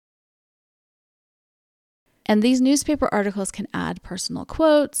And these newspaper articles can add personal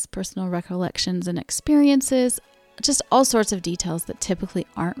quotes, personal recollections and experiences, just all sorts of details that typically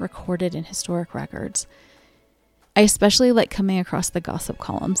aren't recorded in historic records. I especially like coming across the gossip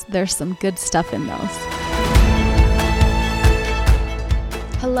columns. There's some good stuff in those.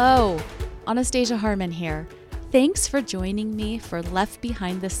 Hello, Anastasia Harmon here. Thanks for joining me for Left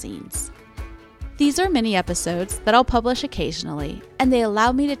Behind the Scenes. These are mini episodes that I'll publish occasionally, and they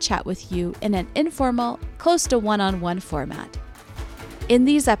allow me to chat with you in an informal, close to one-on-one format. In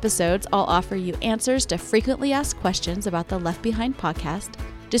these episodes, I'll offer you answers to frequently asked questions about the Left Behind podcast,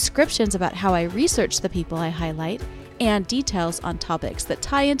 descriptions about how I research the people I highlight, and details on topics that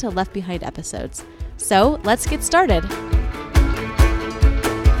tie into Left Behind episodes. So let's get started.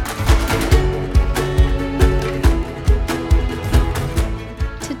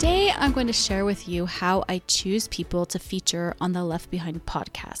 Today, I'm going to share with you how I choose people to feature on the Left Behind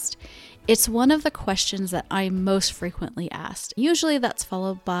podcast. It's one of the questions that I'm most frequently asked. Usually that's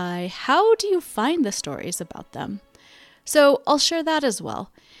followed by, how do you find the stories about them? So I'll share that as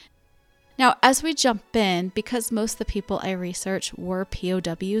well. Now, as we jump in, because most of the people I research were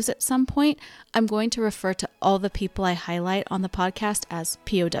POWs at some point, I'm going to refer to all the people I highlight on the podcast as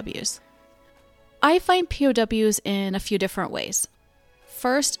POWs. I find POWs in a few different ways.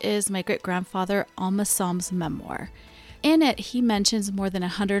 First is my great-grandfather Almasam's memoir. In it, he mentions more than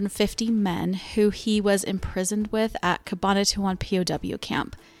 150 men who he was imprisoned with at Cabanatuan POW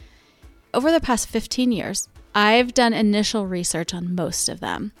camp. Over the past 15 years, I've done initial research on most of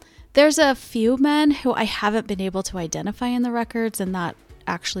them. There's a few men who I haven't been able to identify in the records, and that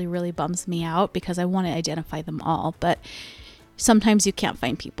actually really bums me out because I want to identify them all, but sometimes you can't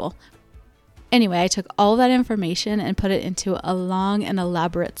find people. Anyway, I took all that information and put it into a long and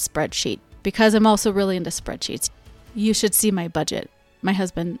elaborate spreadsheet because I'm also really into spreadsheets. You should see my budget. My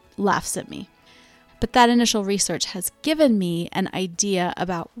husband laughs at me. But that initial research has given me an idea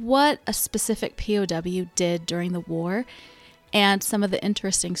about what a specific POW did during the war and some of the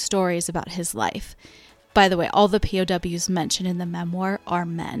interesting stories about his life. By the way, all the POWs mentioned in the memoir are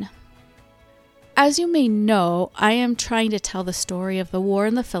men. As you may know, I am trying to tell the story of the war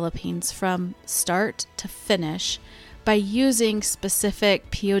in the Philippines from start to finish by using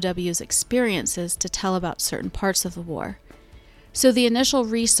specific POWs' experiences to tell about certain parts of the war. So the initial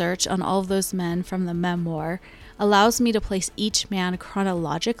research on all of those men from the memoir allows me to place each man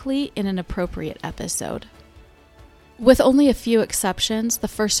chronologically in an appropriate episode. With only a few exceptions, the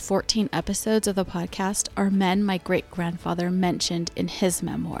first 14 episodes of the podcast are men my great-grandfather mentioned in his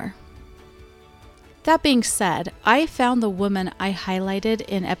memoir. That being said, I found the woman I highlighted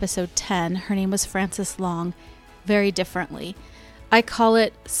in episode 10, her name was Frances Long, very differently. I call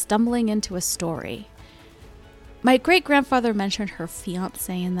it stumbling into a story. My great-grandfather mentioned her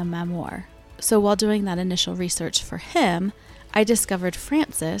fiancé in the memoir, so while doing that initial research for him, I discovered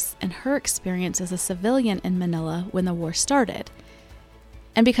Frances and her experience as a civilian in Manila when the war started.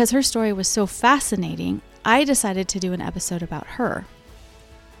 And because her story was so fascinating, I decided to do an episode about her.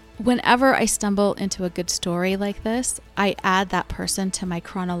 Whenever I stumble into a good story like this, I add that person to my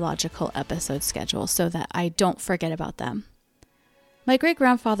chronological episode schedule so that I don't forget about them. My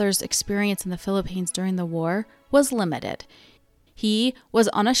great-grandfather's experience in the Philippines during the war was limited. He was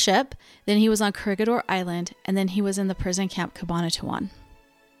on a ship, then he was on Corregidor Island, and then he was in the prison camp Cabanatuan.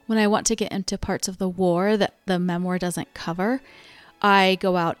 When I want to get into parts of the war that the memoir doesn't cover, I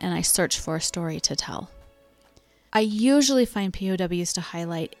go out and I search for a story to tell. I usually find POWs to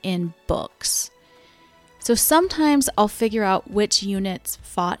highlight in books. So sometimes I'll figure out which units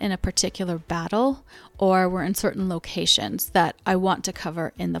fought in a particular battle or were in certain locations that I want to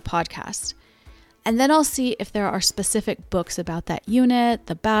cover in the podcast. And then I'll see if there are specific books about that unit,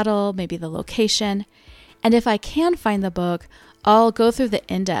 the battle, maybe the location. And if I can find the book, I'll go through the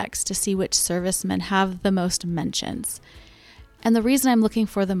index to see which servicemen have the most mentions. And the reason I'm looking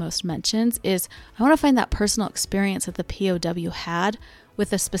for the most mentions is I want to find that personal experience that the POW had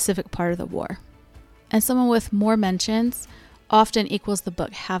with a specific part of the war. And someone with more mentions often equals the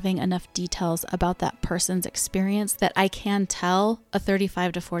book having enough details about that person's experience that I can tell a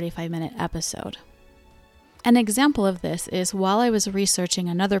 35 to 45 minute episode. An example of this is while I was researching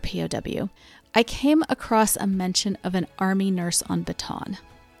another POW, I came across a mention of an army nurse on Bataan.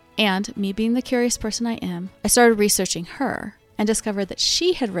 And me being the curious person I am, I started researching her and discovered that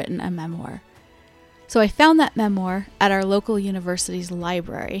she had written a memoir. So I found that memoir at our local university's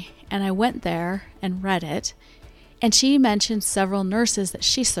library, and I went there and read it. And she mentioned several nurses that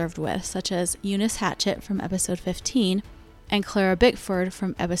she served with, such as Eunice Hatchett from episode 15 and Clara Bickford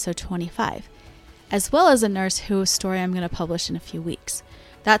from episode 25, as well as a nurse whose story I'm going to publish in a few weeks.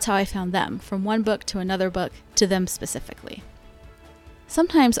 That's how I found them, from one book to another book to them specifically.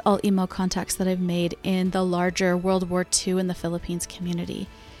 Sometimes I'll email contacts that I've made in the larger World War II in the Philippines community,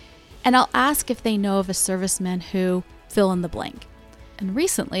 and I'll ask if they know of a serviceman who fill in the blank. And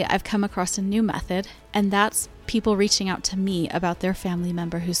recently I've come across a new method, and that's people reaching out to me about their family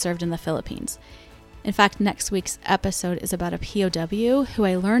member who served in the Philippines. In fact, next week's episode is about a POW who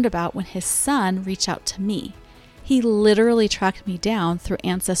I learned about when his son reached out to me. He literally tracked me down through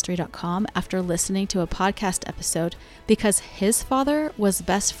Ancestry.com after listening to a podcast episode because his father was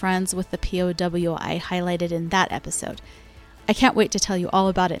best friends with the POW I highlighted in that episode. I can't wait to tell you all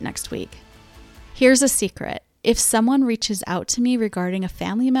about it next week. Here's a secret. If someone reaches out to me regarding a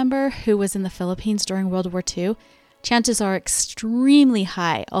family member who was in the Philippines during World War II, chances are extremely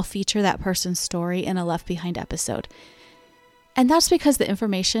high I'll feature that person's story in a Left Behind episode. And that's because the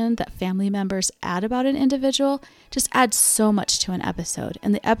information that family members add about an individual just adds so much to an episode.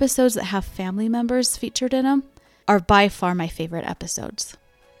 And the episodes that have family members featured in them are by far my favorite episodes.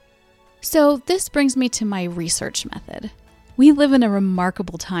 So this brings me to my research method. We live in a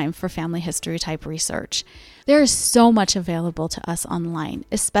remarkable time for family history type research. There is so much available to us online,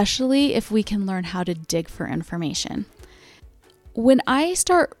 especially if we can learn how to dig for information. When I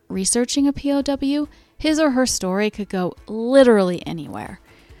start researching a POW, his or her story could go literally anywhere,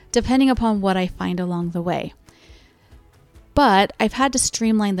 depending upon what I find along the way. But I've had to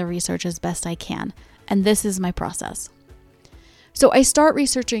streamline the research as best I can, and this is my process. So I start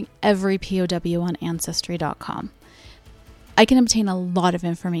researching every POW on Ancestry.com. I can obtain a lot of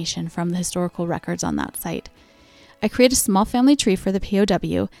information from the historical records on that site. I create a small family tree for the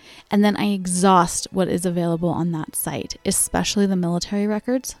POW, and then I exhaust what is available on that site, especially the military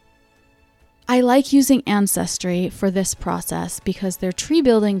records. I like using Ancestry for this process because their tree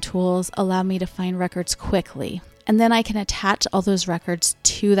building tools allow me to find records quickly, and then I can attach all those records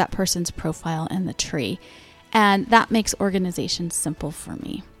to that person's profile in the tree, and that makes organization simple for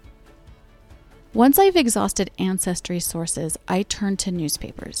me. Once I've exhausted Ancestry sources, I turn to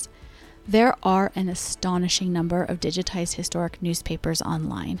newspapers. There are an astonishing number of digitized historic newspapers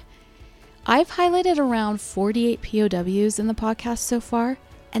online. I've highlighted around 48 POWs in the podcast so far,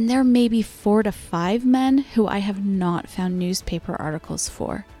 and there may be 4 to 5 men who I have not found newspaper articles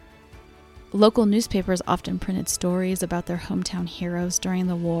for. Local newspapers often printed stories about their hometown heroes during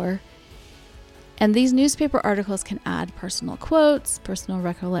the war. And these newspaper articles can add personal quotes, personal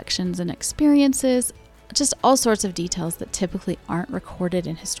recollections and experiences, just all sorts of details that typically aren't recorded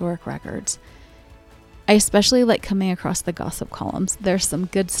in historic records. I especially like coming across the gossip columns. There's some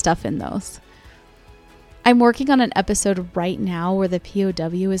good stuff in those. I'm working on an episode right now where the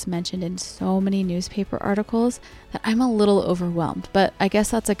POW is mentioned in so many newspaper articles that I'm a little overwhelmed, but I guess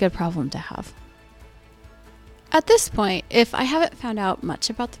that's a good problem to have. At this point, if I haven't found out much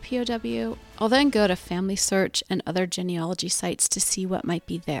about the POW, I'll then go to Family Search and other genealogy sites to see what might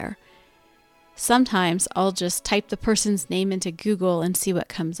be there. Sometimes I'll just type the person's name into Google and see what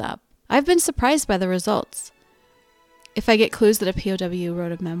comes up. I've been surprised by the results. If I get clues that a POW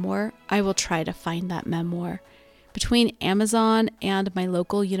wrote a memoir, I will try to find that memoir. Between Amazon and my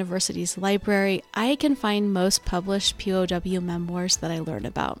local university's library, I can find most published POW memoirs that I learn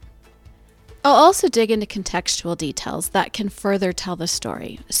about. I'll also dig into contextual details that can further tell the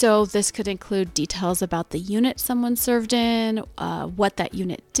story. So this could include details about the unit someone served in, what that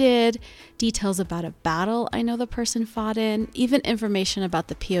unit did, details about a battle I know the person fought in, even information about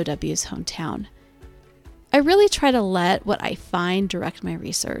the POW's hometown. I really try to let what I find direct my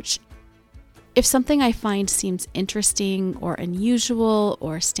research. If something I find seems interesting or unusual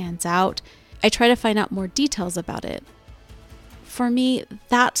or stands out, I try to find out more details about it. For me,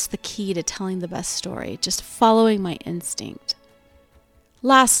 that's the key to telling the best story, just following my instinct.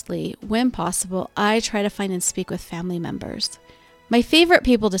 Lastly, when possible, I try to find and speak with family members. My favorite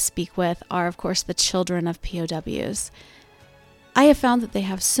people to speak with are, of course, the children of POWs. I have found that they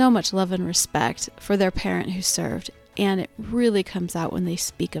have so much love and respect for their parent who served, and it really comes out when they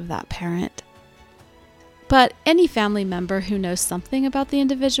speak of that parent. But any family member who knows something about the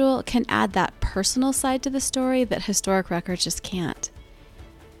individual can add that personal side to the story that historic records just can't.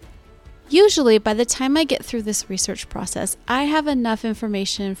 Usually, by the time I get through this research process, I have enough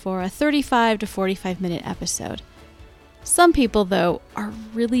information for a 35 to 45 minute episode. Some people, though, are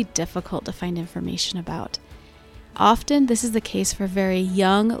really difficult to find information about. Often, this is the case for very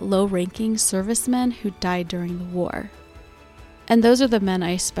young, low-ranking servicemen who died during the war. And those are the men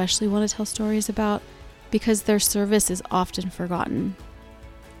I especially want to tell stories about, because their service is often forgotten.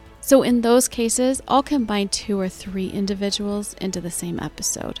 So in those cases, I'll combine 2 or 3 individuals into the same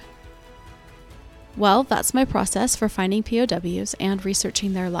episode. Well, that's my process for finding POWs and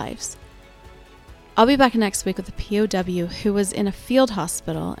researching their lives. I'll be back next week with a POW who was in a field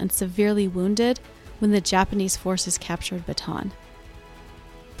hospital and severely wounded when the Japanese forces captured Bataan.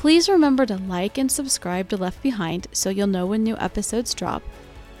 Please remember to like and subscribe to Left Behind so you'll know when new episodes drop,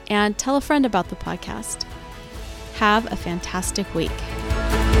 and tell a friend about the podcast. Have a fantastic week.